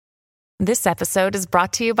This episode is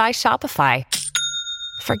brought to you by Shopify.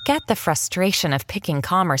 Forget the frustration of picking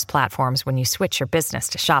commerce platforms when you switch your business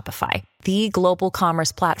to Shopify, the global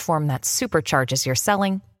commerce platform that supercharges your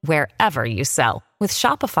selling wherever you sell. With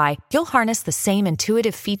Shopify, you'll harness the same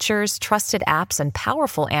intuitive features, trusted apps, and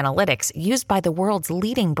powerful analytics used by the world's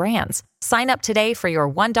leading brands. Sign up today for your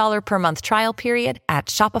 $1 per month trial period at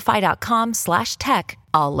shopify.com/tech,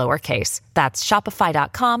 all lowercase. That's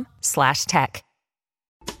shopify.com/tech.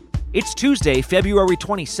 It's Tuesday, February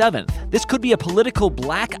 27th. This could be a political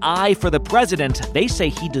black eye for the president. They say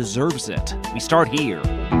he deserves it. We start here.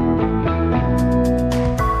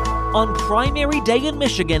 On primary day in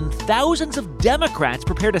Michigan, thousands of Democrats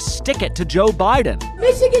prepare to stick it to Joe Biden.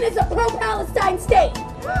 Michigan is a pro-Palestine state.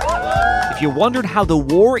 If you wondered how the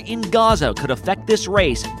war in Gaza could affect this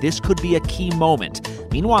race, this could be a key moment.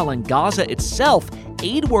 Meanwhile, in Gaza itself,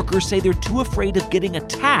 aid workers say they're too afraid of getting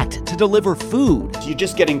attacked to deliver food. You're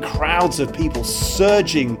just getting crowds of people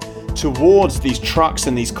surging towards these trucks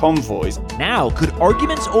and these convoys. Now, could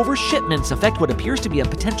arguments over shipments affect what appears to be a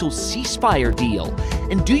potential ceasefire deal?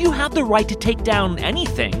 And do you have the right to take down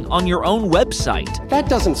anything on your own website? That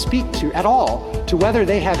doesn't speak to at all to whether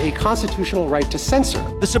they have a constitutional right to censor.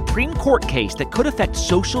 The Supreme Court case that could affect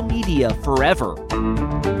social media forever.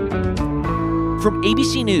 From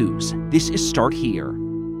ABC News, this is Start Here.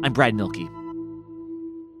 I'm Brad Milkey.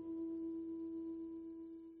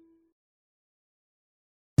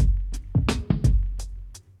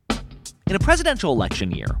 In a presidential election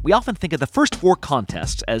year, we often think of the first four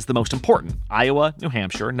contests as the most important: Iowa, New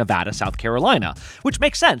Hampshire, Nevada, South Carolina, which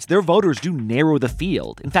makes sense. Their voters do narrow the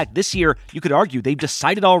field. In fact, this year, you could argue they've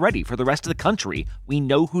decided already for the rest of the country. We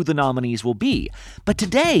know who the nominees will be. But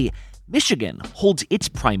today, Michigan holds its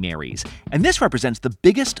primaries, and this represents the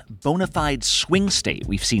biggest bona fide swing state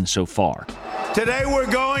we've seen so far. Today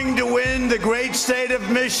we're going to win the great state of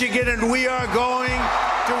Michigan, and we are going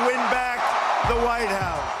to win back the White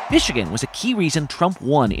House. Michigan was a key reason Trump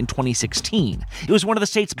won in 2016. It was one of the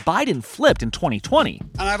states Biden flipped in 2020.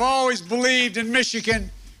 And I've always believed in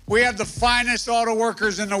Michigan. We have the finest auto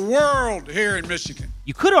workers in the world here in Michigan.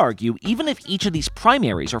 You could argue, even if each of these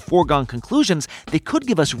primaries are foregone conclusions, they could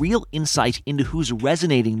give us real insight into who's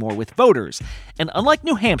resonating more with voters. And unlike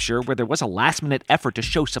New Hampshire, where there was a last-minute effort to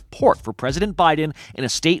show support for President Biden in a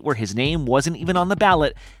state where his name wasn't even on the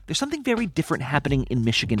ballot, there's something very different happening in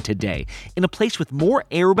Michigan today. In a place with more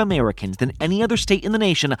Arab Americans than any other state in the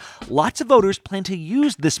nation, lots of voters plan to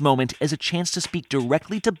use this moment as a chance to speak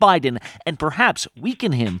directly to Biden and perhaps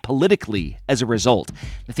weaken him politically as a result.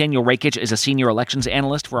 Nathaniel Rakich is a senior elections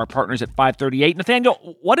analyst for our partners at 538.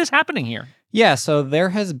 Nathaniel, what is happening here? Yeah, so there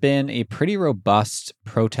has been a pretty robust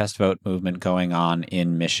protest vote movement going on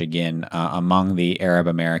in Michigan among the Arab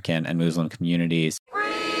American and Muslim communities.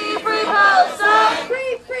 Free Palestine!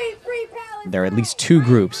 Free Palestine! There are at least two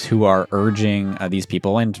groups who are urging these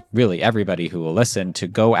people, and really everybody who will listen, to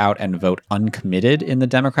go out and vote uncommitted in the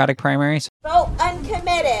Democratic primaries. Vote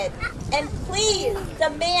uncommitted, and please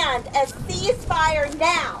demand a ceasefire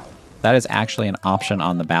now. That is actually an option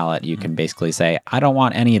on the ballot. You can basically say, I don't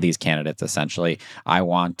want any of these candidates, essentially. I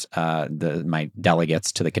want my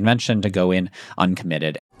delegates to the convention to go in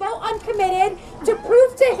uncommitted. Vote uncommitted to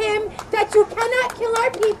prove to him that you cannot kill our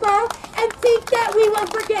people and think that we will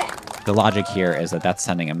forget. The logic here is that that's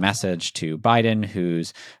sending a message to Biden,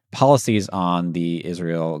 whose policies on the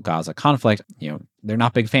Israel-Gaza conflict, they're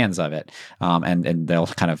not big fans of it. And they'll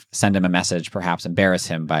kind of send him a message, perhaps embarrass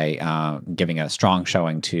him by giving a strong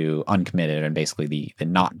showing to uncommitted and basically the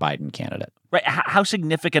not Biden candidate. Right. How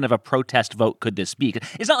significant of a protest vote could this be?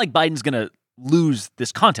 It's not like Biden's going to lose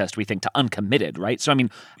this contest, we think, to uncommitted, right? So,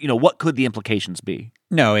 what could the implications be?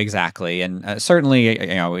 No, exactly. And certainly,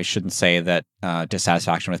 we shouldn't say that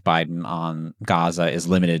dissatisfaction with Biden on Gaza is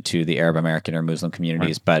limited to the Arab American or Muslim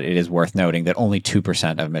communities, right. But it is worth noting that only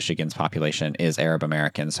 2% of Michigan's population is Arab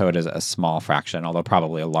American. So it is a small fraction, although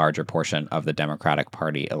probably a larger portion of the Democratic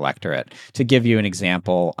Party electorate. To give you an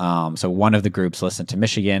example, so one of the groups Listen to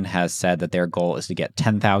Michigan has said that their goal is to get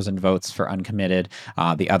 10,000 votes for uncommitted.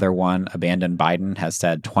 The other one, Abandon Biden, has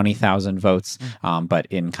said 20,000 votes. But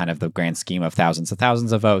in kind of the grand scheme of thousands of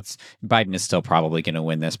votes, Biden is still probably going to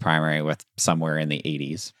win this primary with somewhere in the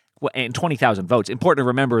 80s. Well, and 20,000 votes. Important to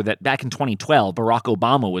remember that back in 2012, Barack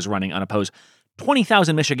Obama was running unopposed.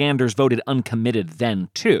 20,000 Michiganders voted uncommitted then,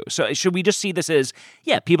 too. So should we just see this as,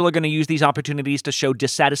 people are going to use these opportunities to show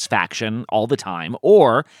dissatisfaction all the time?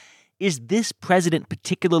 Or is this president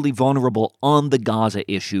particularly vulnerable on the Gaza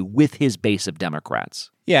issue with his base of Democrats?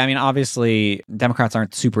 Yeah, I mean, obviously, Democrats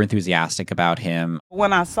aren't super enthusiastic about him.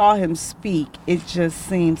 When I saw him speak, it just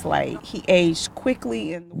seems like he aged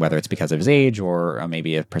quickly. Whether it's because of his age or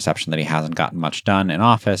maybe a perception that he hasn't gotten much done in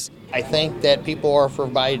office. I think that people are for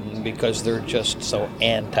Biden because they're just so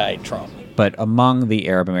anti-Trump. But among the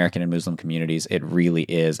Arab American and Muslim communities, it really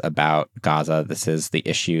is about Gaza. This is the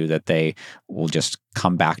issue that they will just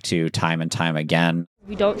come back to time and time again.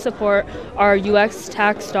 We don't support our U.S.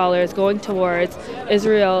 tax dollars going towards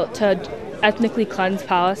Israel to ethnically cleanse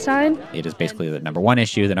Palestine. It is basically the number one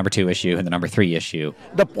issue, the number two issue, and the number three issue.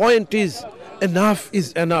 The point is enough.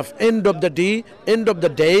 End of the day,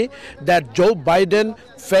 that Joe Biden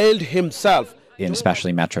failed himself. In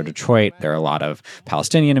especially Metro Detroit, there are a lot of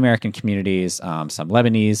Palestinian American communities, some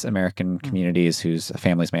Lebanese American communities whose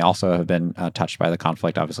families may also have been touched by the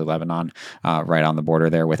conflict. Obviously, Lebanon, right on the border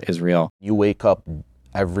there with Israel. You wake up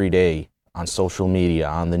every day on social media,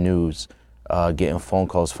 on the news, getting phone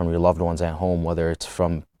calls from your loved ones at home, whether it's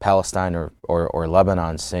from Palestine or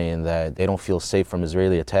Lebanon, saying that they don't feel safe from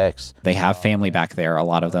Israeli attacks. They have family back there. A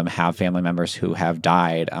lot of them have family members who have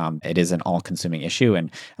died. It is an all-consuming issue,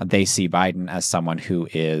 and they see Biden as someone who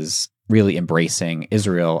is really embracing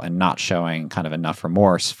Israel and not showing kind of enough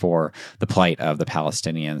remorse for the plight of the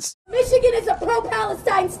Palestinians. Michigan is a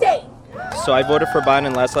pro-Palestine state. So I voted for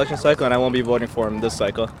Biden last election cycle, and I won't be voting for him this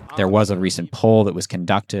cycle. There was a recent poll that was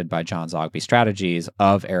conducted by John Zogby Strategies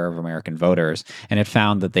of Arab American voters, and it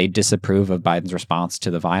found that they disapprove of Biden's response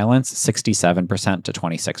to the violence 67% to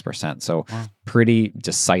 26%. So pretty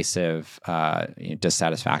decisive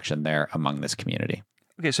dissatisfaction there among this community.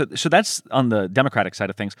 Okay, so that's on the Democratic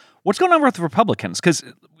side of things. What's going on with the Republicans? Because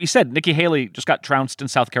we said Nikki Haley just got trounced in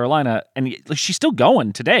South Carolina, and she's still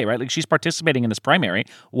going today, right? Like, she's participating in this primary.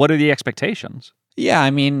 What are the expectations? Yeah,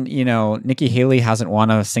 I mean, Nikki Haley hasn't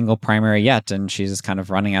won a single primary yet, and she's kind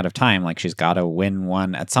of running out of time. Like, she's got to win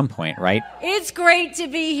one at some point, right? It's great to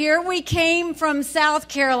be here. We came from South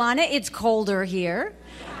Carolina. It's colder here.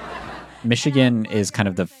 Michigan is kind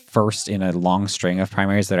of the first in a long string of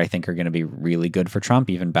primaries that I think are going to be really good for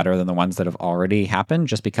Trump, even better than the ones that have already happened,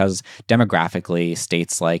 just because demographically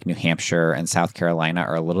states like New Hampshire and South Carolina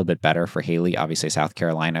are a little bit better for Haley. Obviously, South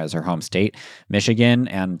Carolina is her home state. Michigan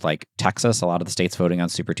and like Texas, a lot of the states voting on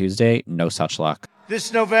Super Tuesday, no such luck.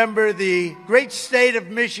 This November, the great state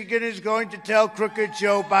of Michigan is going to tell crooked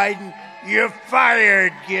Joe Biden, "You're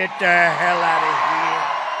fired. Get the hell out of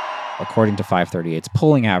here." According to 538's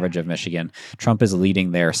polling average of Michigan, Trump is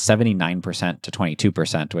leading there 79% to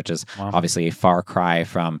 22%, which is obviously a far cry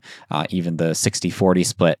from even the 60-40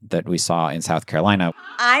 split that we saw in South Carolina.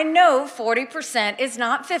 I know 40% is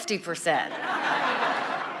not 50%.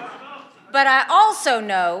 But I also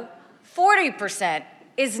know 40%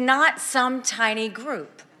 is not some tiny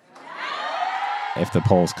group. If the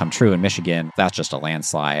polls come true in Michigan, that's just a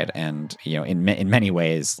landslide. And, in many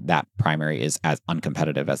ways, that primary is as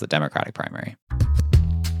uncompetitive as the Democratic primary.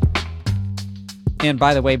 And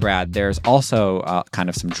by the way, Brad, there's also kind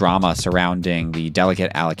of some drama surrounding the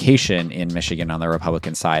delegate allocation in Michigan on the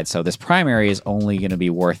Republican side. So this primary is only going to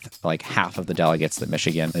be worth like half of the delegates that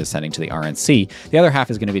Michigan is sending to the RNC. The other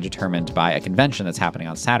half is going to be determined by a convention that's happening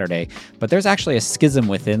on Saturday. But there's actually a schism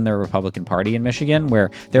within the Republican Party in Michigan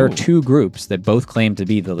where there are two groups that both claim to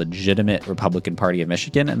be the legitimate Republican Party of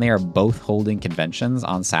Michigan, and they are both holding conventions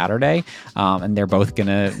on Saturday. And they're both going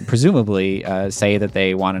to presumably say that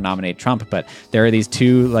they want to nominate Trump. But there are these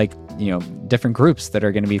two different groups that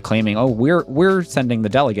are going to be claiming, we're sending the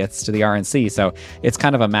delegates to the RNC. So it's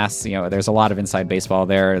kind of a mess. There's a lot of inside baseball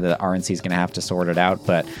there. The RNC is going to have to sort it out,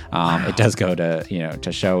 but it does go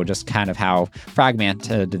to show just kind of how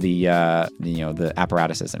fragmented the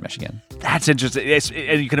apparatus is in Michigan. That's interesting.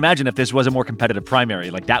 And you can imagine if this was a more competitive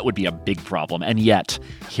primary, like that would be a big problem. And yet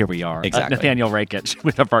here we are. Exactly. Nathaniel Rakich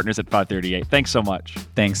with our partners at 538. Thanks so much.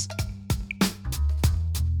 Thanks.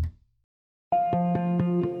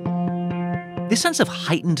 This sense of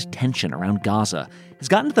heightened tension around Gaza has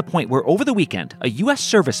gotten to the point where over the weekend, a U.S.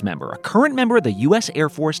 service member, a current member of the U.S. Air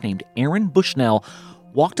Force named Aaron Bushnell,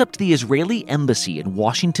 walked up to the Israeli embassy in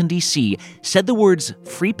Washington, D.C., said the words,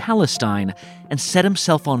 "Free Palestine," and set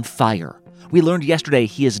himself on fire. We learned yesterday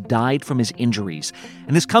he has died from his injuries.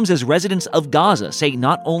 And this comes as residents of Gaza say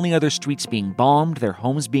not only are their streets being bombed, their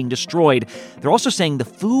homes being destroyed, they're also saying the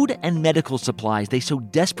food and medical supplies they so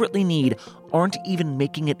desperately need aren't even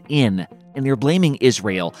making it in. And they're blaming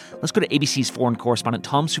Israel. Let's go to ABC's foreign correspondent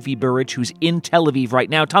Tom Sufi Burridge, who's in Tel Aviv right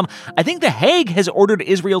now. Tom, I think The Hague has ordered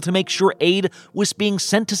Israel to make sure aid was being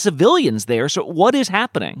sent to civilians there. So what is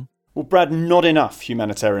happening? Well, Brad, not enough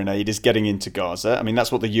humanitarian aid is getting into Gaza. I mean, that's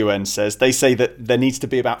what the UN says. They say that there needs to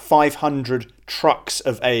be about 500 trucks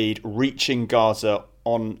of aid reaching Gaza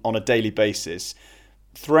on a daily basis.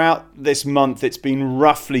 Throughout this month, it's been,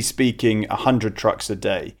 roughly speaking, 100 trucks a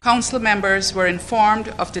day. Council members were informed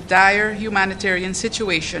of the dire humanitarian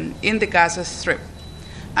situation in the Gaza Strip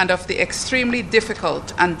and of the extremely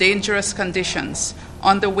difficult and dangerous conditions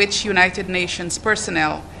under which United Nations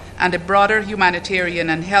personnel and the broader humanitarian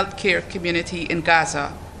and healthcare community in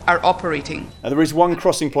Gaza are operating. Now, there is one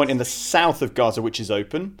crossing point in the south of Gaza which is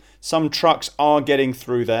open. Some trucks are getting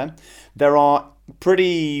through there. There are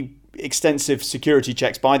pretty extensive security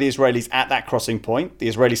checks by the Israelis at that crossing point. The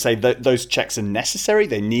Israelis say that those checks are necessary.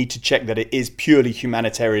 They need to check that it is purely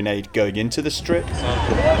humanitarian aid going into the Strip.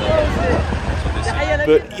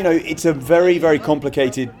 But, you know, it's a very, very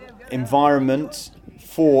complicated environment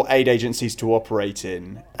for aid agencies to operate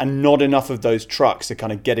in, and not enough of those trucks are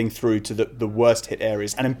kind of getting through to the worst hit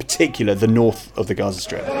areas, and in particular the north of the Gaza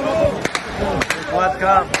Strip. I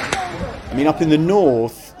mean, up in the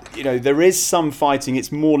north, you know, there is some fighting.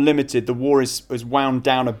 It's more limited. The war is wound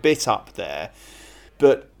down a bit up there,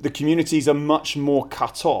 but the communities are much more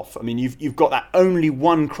cut off. I mean, you've got that only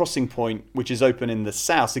one crossing point which is open in the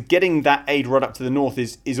south, so getting that aid right up to the north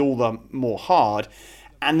is all the more hard.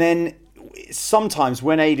 And then sometimes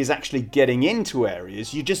when aid is actually getting into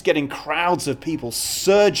areas, you're just getting crowds of people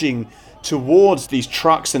surging towards these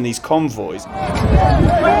trucks and these convoys.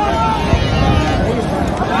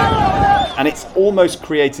 And it's almost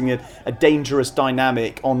creating a dangerous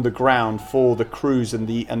dynamic on the ground for the crews and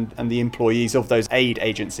the employees of those aid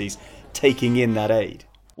agencies taking in that aid.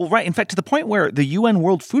 Well, right. In fact, to the point where the UN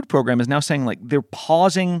World Food Program is now saying, like, they're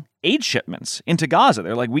pausing aid shipments into Gaza.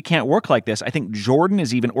 They're like, we can't work like this. I think Jordan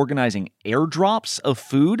is even organizing airdrops of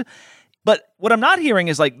food. But what I'm not hearing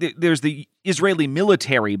is, like, there's the Israeli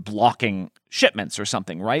military blocking shipments or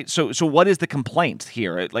something, right? So what is the complaint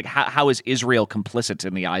here? Like, how is Israel complicit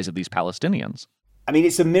in the eyes of these Palestinians? I mean,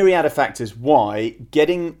 it's a myriad of factors why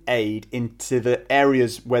getting aid into the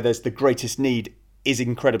areas where there's the greatest need is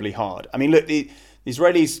incredibly hard. I mean, look, the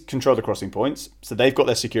Israelis control the crossing points, so they've got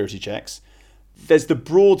their security checks. There's the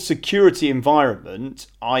broad security environment,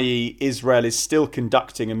 i.e. Israel is still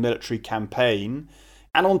conducting a military campaign.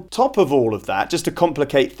 And on top of all of that, just to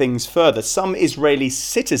complicate things further, some Israeli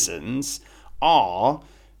citizens are,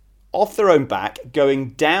 off their own back, going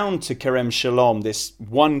down to Kerem Shalom, this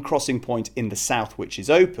one crossing point in the south which is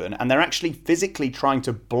open, and they're actually physically trying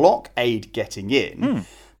to block aid getting in.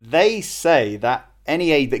 They say that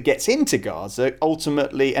any aid that gets into Gaza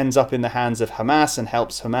ultimately ends up in the hands of Hamas and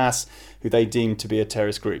helps Hamas, who they deem to be a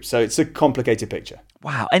terrorist group. So it's a complicated picture.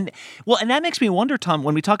 Wow. And that makes me wonder, Tom,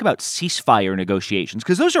 when we talk about ceasefire negotiations,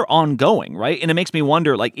 because those are ongoing, right? And it makes me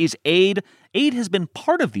wonder, like, is aid has been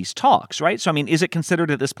part of these talks, right? So, I mean, is it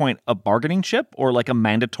considered at this point a bargaining chip or like a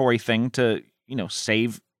mandatory thing to, you know,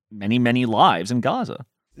 save many, many lives in Gaza?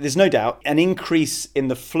 There's no doubt an increase in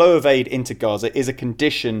the flow of aid into Gaza is a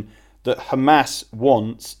condition that Hamas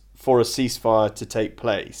wants for a ceasefire to take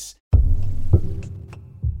place.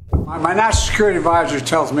 My national security advisor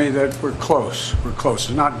tells me that we're close. We're close.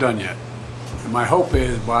 It's not done yet. And my hope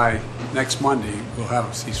is by next Monday, we'll have a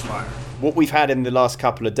ceasefire. What we've had in the last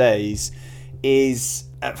couple of days is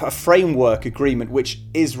a framework agreement which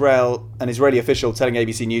Israel, an Israeli official telling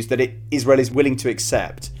ABC News that Israel is willing to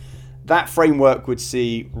accept. That framework would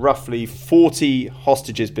see roughly 40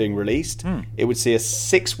 hostages being released. It would see a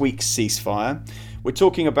 6-week ceasefire. We're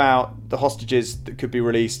talking about the hostages that could be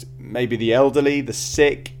released, maybe the elderly, the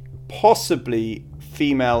sick, possibly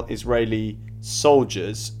female Israeli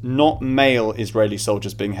soldiers, not male Israeli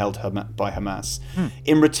soldiers being held by Hamas.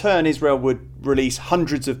 In return, Israel would release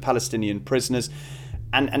hundreds of Palestinian prisoners.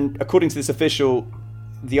 And according to this official,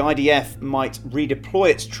 the IDF might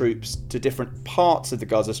redeploy its troops to different parts of the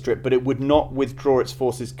Gaza Strip, but it would not withdraw its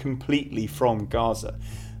forces completely from Gaza.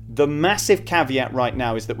 The massive caveat right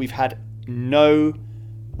now is that we've had no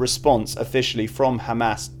response officially from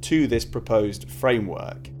Hamas to this proposed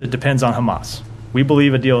framework. It depends on Hamas. We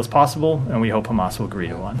believe a deal is possible, and we hope Hamas will agree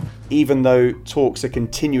to one. Even though talks are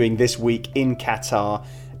continuing this week in Qatar,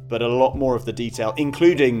 but a lot more of the detail,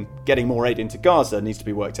 including getting more aid into Gaza, needs to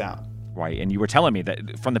be worked out. Right, and you were telling me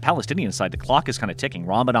that from the Palestinian side, the clock is kind of ticking.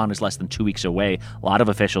 Ramadan is less than 2 weeks away. A lot of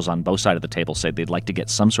officials on both sides of the table say they'd like to get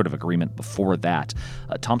some sort of agreement before that.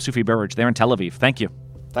 Tom Sufi Burridge there in Tel Aviv. Thank you.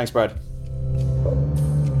 Thanks, Brad.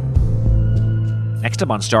 Next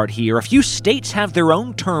up on Start Here, a few states have their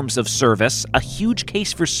own terms of service, a huge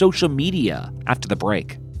case for social media after the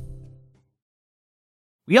break.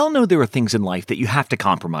 We all know there are things in life that you have to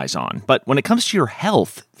compromise on, but when it comes to your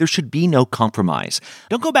health, there should be no compromise.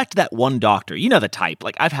 Don't go back to that one doctor. You know the type.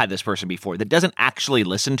 Like, I've had this person before that doesn't actually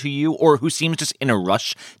listen to you or who seems just in a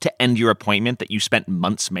rush to end your appointment that you spent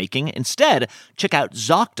months making. Instead, check out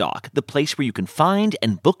ZocDoc, the place where you can find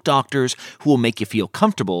and book doctors who will make you feel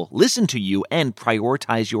comfortable, listen to you, and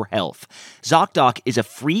prioritize your health. ZocDoc is a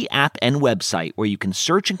free app and website where you can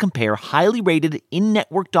search and compare highly rated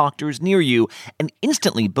in-network doctors near you and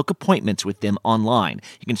instantly book appointments with them online.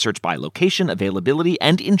 You can search by location, availability,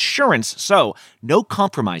 and insurance, so no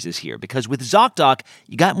compromises here, because with ZocDoc,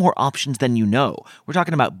 you got more options than you know. We're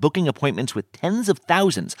talking about booking appointments with tens of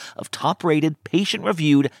thousands of top-rated,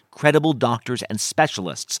 patient-reviewed, credible doctors and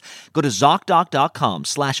specialists. Go to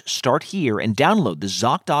ZocDoc.com/start here and download the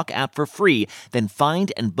ZocDoc app for free, then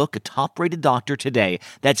find and book a top-rated doctor today.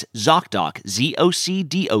 That's ZocDoc,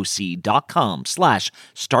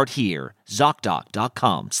 ZocDoc.com/start here.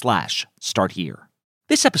 ZocDoc.com/start here.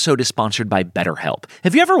 This episode is sponsored by BetterHelp.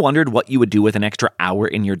 Have you ever wondered what you would do with an extra hour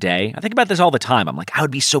in your day? I think about this all the time. I'm like, I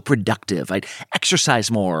would be so productive. I'd exercise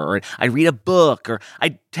more, or I'd read a book, or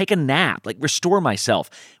I'd take a nap, like restore myself.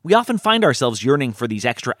 We often find ourselves yearning for these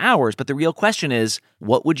extra hours, but the real question is,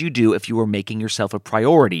 what would you do if you were making yourself a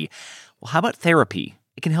priority? Well, how about therapy?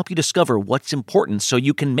 It can help you discover what's important so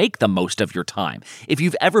you can make the most of your time. If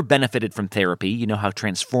you've ever benefited from therapy, you know how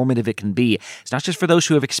transformative it can be. It's not just for those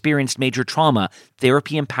who have experienced major trauma.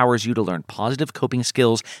 Therapy empowers you to learn positive coping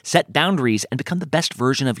skills, set boundaries, and become the best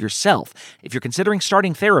version of yourself. If you're considering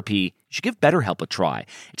starting therapy, you should give BetterHelp a try.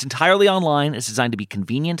 It's entirely online. It's designed to be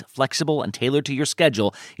convenient, flexible, and tailored to your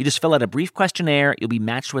schedule. You just fill out a brief questionnaire. You'll be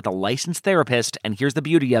matched with a licensed therapist. And here's the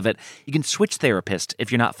beauty of it. You can switch therapists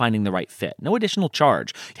if you're not finding the right fit. No additional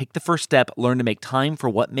charge. Take the first step. Learn to make time for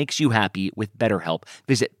what makes you happy with BetterHelp.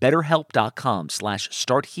 Visit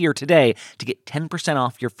BetterHelp.com/start here today to get 10%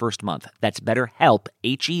 off your first month. That's BetterHelp,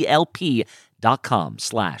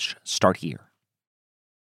 HELP.com/start here.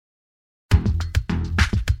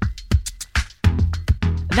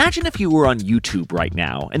 Imagine if you were on YouTube right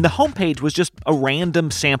now, and the homepage was just a random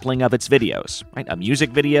sampling of its videos, right? A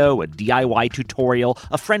music video, a DIY tutorial,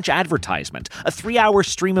 a French advertisement, a 3-hour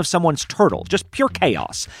stream of someone's turtle, just pure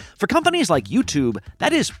chaos. For companies like YouTube,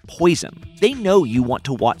 that is poison. They know you want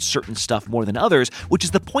to watch certain stuff more than others, which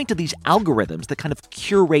is the point of these algorithms that kind of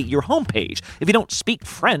curate your homepage. If you don't speak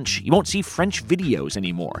French, you won't see French videos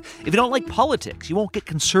anymore. If you don't like politics, you won't get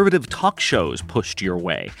conservative talk shows pushed your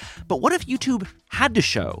way. But what if YouTube had to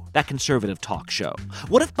show that conservative talk show?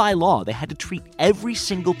 What if by law they had to treat every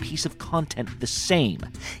single piece of content the same?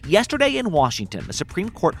 Yesterday in Washington, the Supreme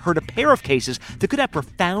Court heard a pair of cases that could have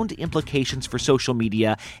profound implications for social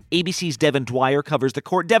media. ABC's Devin Dwyer covers the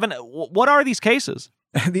court. Devin, what are these cases?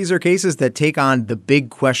 These are cases that take on the big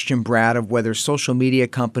question, Brad, of whether social media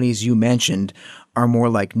companies you mentioned are more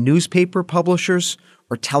like newspaper publishers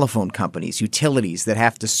or telephone companies, utilities that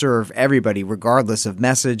have to serve everybody regardless of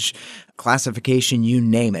message, classification, you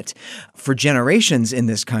name it. For generations in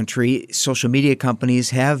this country, social media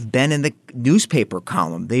companies have been in the newspaper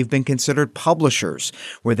column. They've been considered publishers,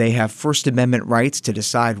 where they have First Amendment rights to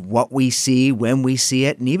decide what we see, when we see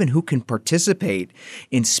it, and even who can participate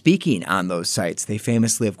in speaking on those sites. They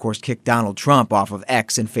famously, of course, kicked Donald Trump off of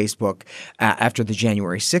X and Facebook after the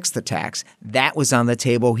January 6th attacks. That was on the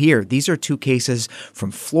table here. These are two cases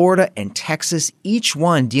from Florida and Texas, each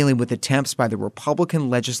one dealing with attempts by the Republican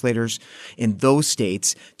legislators in those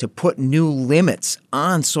states to put new limits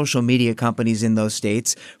on social media companies in those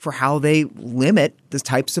states for how they limit the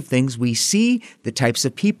types of things we see, the types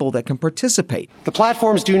of people that can participate. The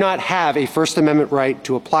platforms do not have a First Amendment right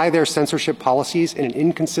to apply their censorship policies in an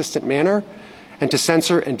inconsistent manner and to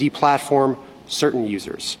censor and deplatform certain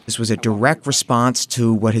users. This was a direct response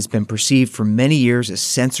to what has been perceived for many years as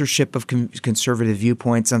censorship of conservative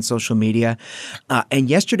viewpoints on social media. And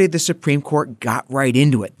yesterday, the Supreme Court got right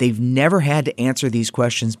into it. They've never had to answer these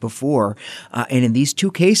questions before. And in these two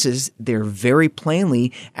cases, they're very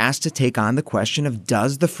plainly asked to take on the question of,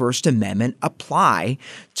 does the First Amendment apply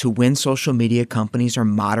to when social media companies are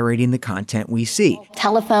moderating the content we see?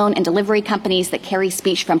 Telephone and delivery companies that carry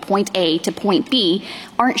speech from point A to point B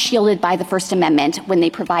aren't shielded by the First Amendment when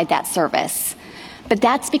they provide that service. But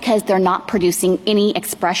that's because they're not producing any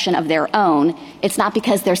expression of their own. It's not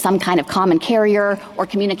because there's some kind of common carrier or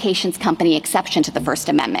communications company exception to the First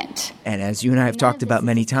Amendment. And as you and I have talked about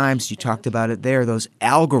many times, you talked about it there, those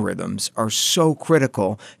algorithms are so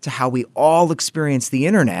critical to how we all experience the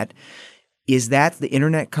internet. Is that the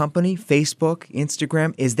internet company, Facebook,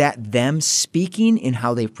 Instagram, is that them speaking in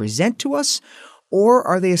how they present to us? Or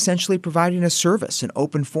are they essentially providing a service, an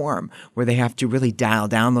open forum, where they have to really dial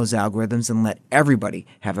down those algorithms and let everybody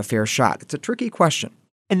have a fair shot? It's a tricky question.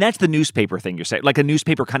 And that's the newspaper thing you're saying. Like a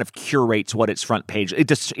newspaper kind of curates what its front page.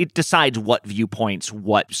 It decides what viewpoints,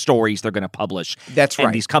 what stories they're going to publish. That's right.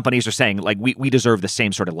 And these companies are saying, like, we deserve the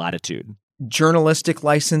same sort of latitude. Journalistic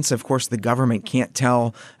license, of course, the government can't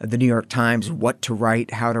tell the New York Times what to write,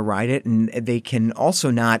 how to write it, and they can also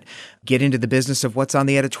not get into the business of what's on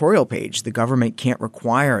the editorial page. The government can't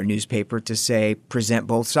require a newspaper to say, present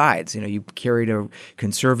both sides. You know, you carried a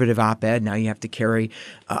conservative op-ed, now you have to carry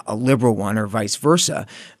a liberal one or vice versa.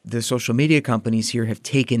 The social media companies here have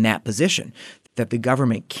taken that position, that the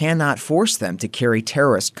government cannot force them to carry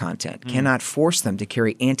terrorist content, cannot force them to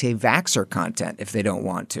carry anti-vaxxer content if they don't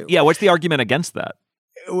want to. Yeah, what's the argument against that?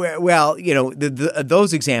 Well, you know,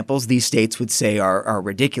 those examples, these states would say are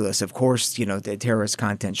ridiculous. Of course, you know, the terrorist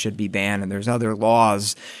content should be banned, and there's other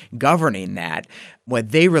laws governing that.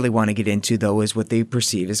 What they really want to get into, though, is what they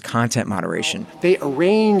perceive as content moderation. They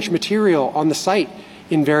arrange material on the site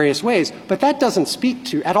in various ways, but that doesn't speak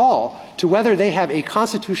to at all to whether they have a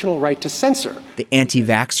constitutional right to censor. The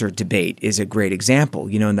anti-vaxxer debate is a great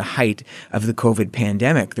example. You know, in the height of the COVID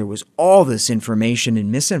pandemic, there was all this information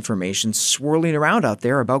and misinformation swirling around out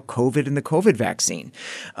there about COVID and the COVID vaccine.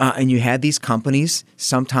 And you had these companies,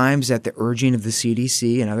 sometimes at the urging of the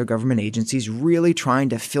CDC and other government agencies, really trying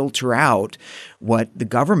to filter out what the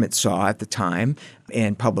government saw at the time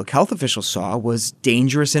and public health officials saw was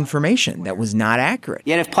dangerous information that was not accurate.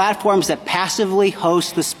 Yet if platforms that passively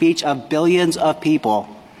host the speech of billions of people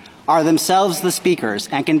are themselves the speakers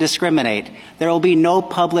and can discriminate, there will be no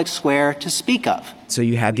public square to speak of. So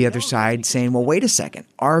you had the other side saying, well, wait a second,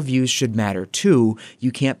 our views should matter too.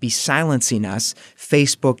 You can't be silencing us.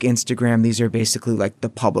 Facebook, Instagram, these are basically like the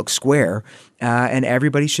public square, and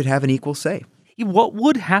everybody should have an equal say. What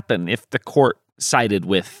would happen if the court sided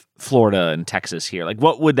with Florida and Texas here? Like,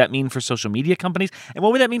 what would that mean for social media companies? And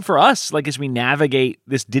what would that mean for us, like, as we navigate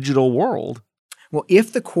this digital world? Well,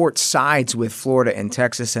 if the court sides with Florida and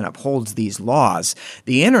Texas and upholds these laws,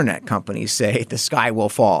 the internet companies say the sky will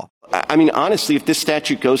fall. I mean, honestly, if this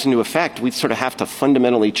statute goes into effect, we sort of have to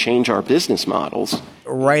fundamentally change our business models.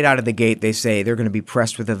 Right out of the gate, they say they're going to be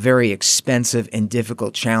pressed with a very expensive and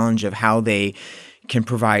difficult challenge of how they can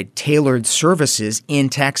provide tailored services in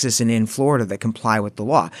Texas and in Florida that comply with the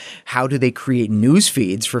law. How do they create news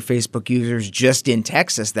feeds for Facebook users just in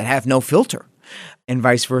Texas that have no filter? And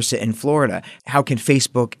vice versa in Florida. How can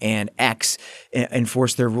Facebook and X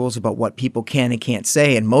enforce their rules about what people can and can't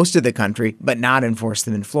say in most of the country, but not enforce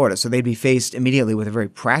them in Florida? So they'd be faced immediately with a very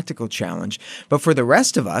practical challenge. But for the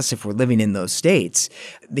rest of us, if we're living in those states,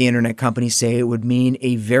 the internet companies say it would mean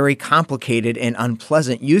a very complicated and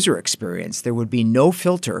unpleasant user experience. There would be no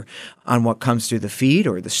filter on what comes through the feed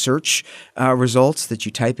or the search results that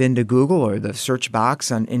you type into Google or the search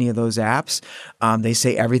box on any of those apps. They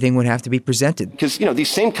say everything would have to be presented. Because, you know,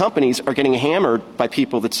 these same companies are getting hammered by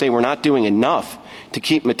people that say we're not doing enough to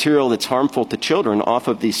keep material that's harmful to children off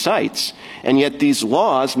of these sites. And yet these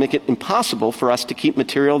laws make it impossible for us to keep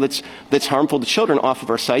material that's harmful to children off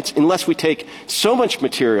of our sites unless we take so much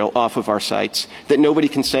material off of our sites that nobody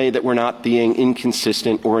can say that we're not being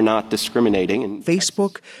inconsistent or not discriminating. And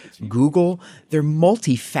Facebook, Google, they're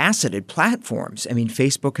multifaceted platforms. I mean,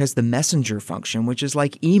 Facebook has the messenger function, which is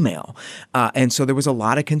like email. And so there was a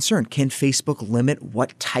lot of concern. Can Facebook limit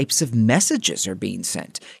what types of messages are being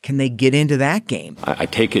sent? Can they get into that game? I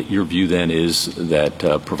take it your view then is that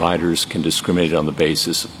providers can discriminate on the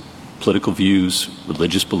basis of political views,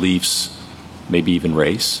 religious beliefs, maybe even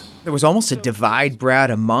race? There was almost a divide,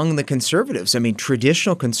 Brad, among the conservatives. I mean,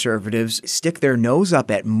 traditional conservatives stick their nose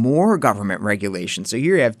up at more government regulation. So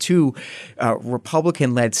here you have two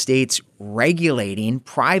Republican-led states regulating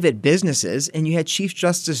private businesses, and you had Chief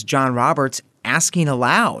Justice John Roberts asking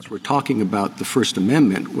aloud. We're talking about the First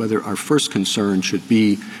Amendment, whether our first concern should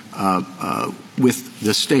be with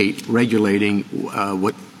the state regulating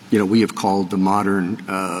what we have called the modern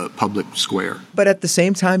public square. But at the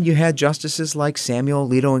same time, you had justices like Samuel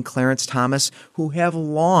Alito and Clarence Thomas who have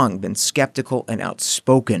long been skeptical and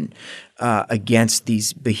outspoken against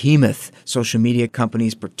these behemoth social media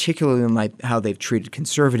companies, particularly in like how they've treated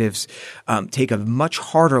conservatives, take a much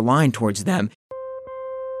harder line towards them.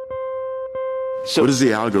 So what is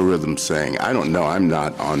the algorithm saying? I don't know. I'm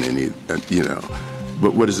not on any,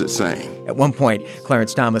 but what is it saying? At one point,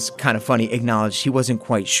 Clarence Thomas, kind of funny, acknowledged he wasn't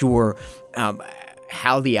quite sure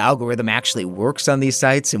how the algorithm actually works on these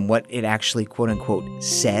sites and what it actually, quote unquote,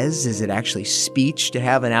 says. Is it actually speech to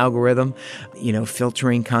have an algorithm,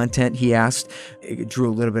 filtering content, he asked. It drew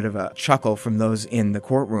a little bit of a chuckle from those in the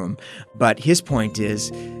courtroom. But his point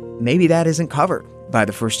is maybe that isn't covered by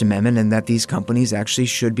the First Amendment and that these companies actually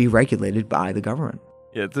should be regulated by the government.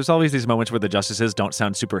 Yeah, there's always these moments where the justices don't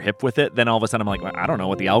sound super hip with it. Then all of a sudden I'm like, well, I don't know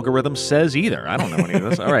what the algorithm says either. I don't know any of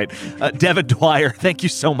this. All right. Devin Dwyer, thank you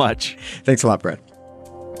so much. Thanks a lot, Brett.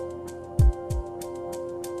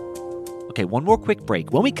 Okay, one more quick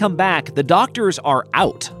break. When we come back, the doctors are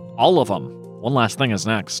out. All of them. One Last Thing is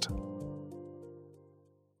next.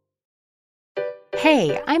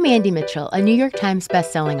 Hey, I'm Andy Mitchell, a New York Times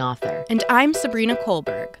bestselling author. And I'm Sabrina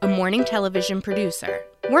Kohlberg, a morning television producer.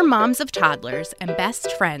 We're moms of toddlers and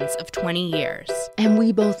best friends of 20 years. And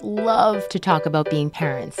we both love to talk about being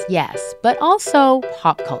parents, yes, but also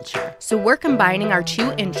pop culture. So we're combining our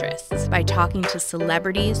two interests by talking to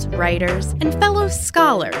celebrities, writers, and fellow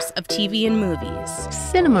scholars of TV and movies.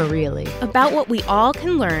 Cinema, really. About what we all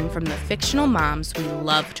can learn from the fictional moms we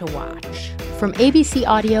love to watch. From ABC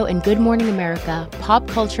Audio and Good Morning America, Pop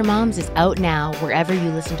Culture Moms is out now wherever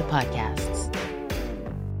you listen to podcasts.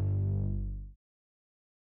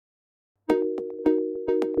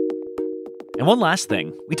 And one last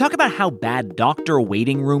thing. We talk about how bad doctor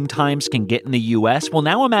waiting room times can get in the U.S. Well,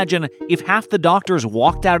 now imagine if half the doctors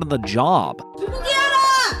walked out of the job.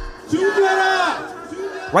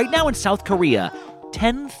 Right now in South Korea,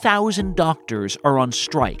 10,000 doctors are on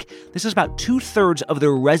strike. This is about 2/3 of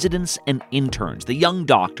their residents and interns, the young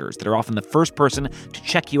doctors that are often the first person to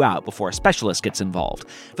check you out before a specialist gets involved.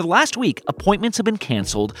 For the last week, appointments have been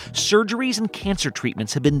canceled, surgeries and cancer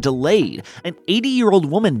treatments have been delayed. An 80-year-old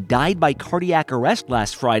woman died by cardiac arrest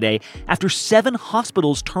last Friday after 7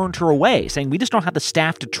 hospitals turned her away, saying, we just don't have the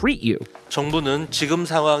staff to treat you. It's gotten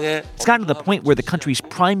to the point where the country's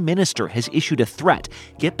prime minister has issued a threat.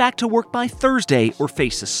 Get back to work by Thursday or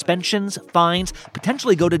face suspensions, fines,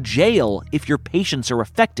 potentially go to jail if your patients are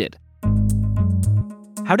affected.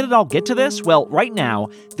 How did it all get to this? Well, right now,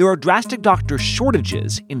 there are drastic doctor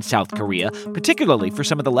shortages in South Korea, particularly for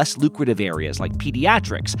some of the less lucrative areas like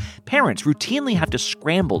pediatrics. Parents routinely have to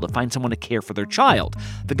scramble to find someone to care for their child.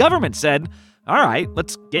 The government said, all right,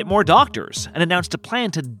 let's get more doctors, and announced a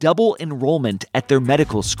plan to double enrollment at their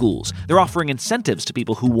medical schools. They're offering incentives to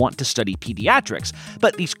people who want to study pediatrics.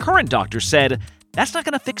 But these current doctors said, that's not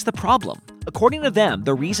going to fix the problem. According to them,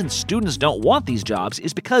 the reason students don't want these jobs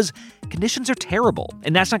is because conditions are terrible,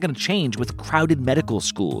 and that's not going to change with crowded medical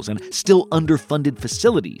schools and still underfunded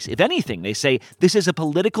facilities. If anything, they say this is a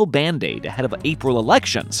political band-aid ahead of April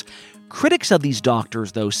elections. Critics of these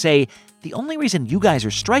doctors, though, say the only reason you guys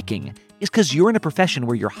are striking is because you're in a profession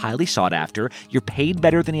where you're highly sought after, you're paid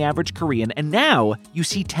better than the average Korean, and now you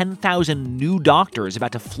see 10,000 new doctors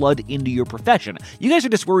about to flood into your profession. You guys are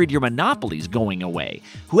just worried your monopoly's going away.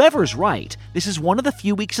 Whoever's right, this is one of the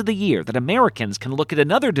few weeks of the year that Americans can look at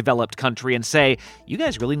another developed country and say, you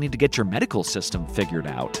guys really need to get your medical system figured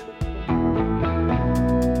out.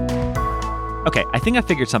 Okay, I think I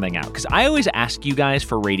figured something out, because I always ask you guys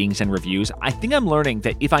for ratings and reviews. I think I'm learning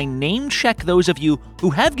that if I name check those of you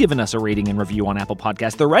who have given us a rating and review on Apple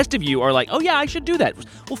Podcasts, the rest of you are like, oh yeah, I should do that.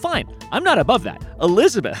 Well, fine. I'm not above that.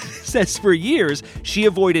 Elizabeth says for years she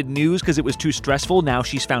avoided news because it was too stressful. Now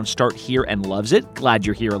she's found Start Here and loves it. Glad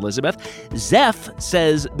you're here, Elizabeth. Zeph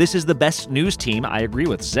says this is the best news team. I agree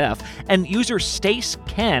with Zeph. And user Stace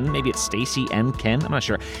Ken, maybe it's Stacy N. Ken, I'm not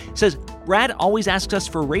sure, says Brad always asks us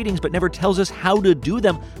for ratings but never tells us how to do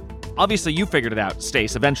them. Obviously, you figured it out,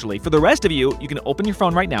 Stace, eventually. For the rest of you, you can open your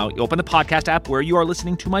phone right now, you open the podcast app where you are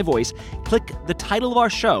listening to my voice, click the title of our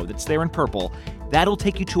show that's there in purple. That'll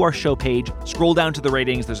take you to our show page. Scroll down to the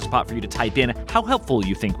ratings. There's a spot for you to type in how helpful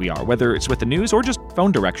you think we are, whether it's with the news or just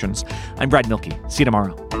phone directions. I'm Brad Milkey. See you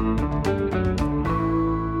tomorrow.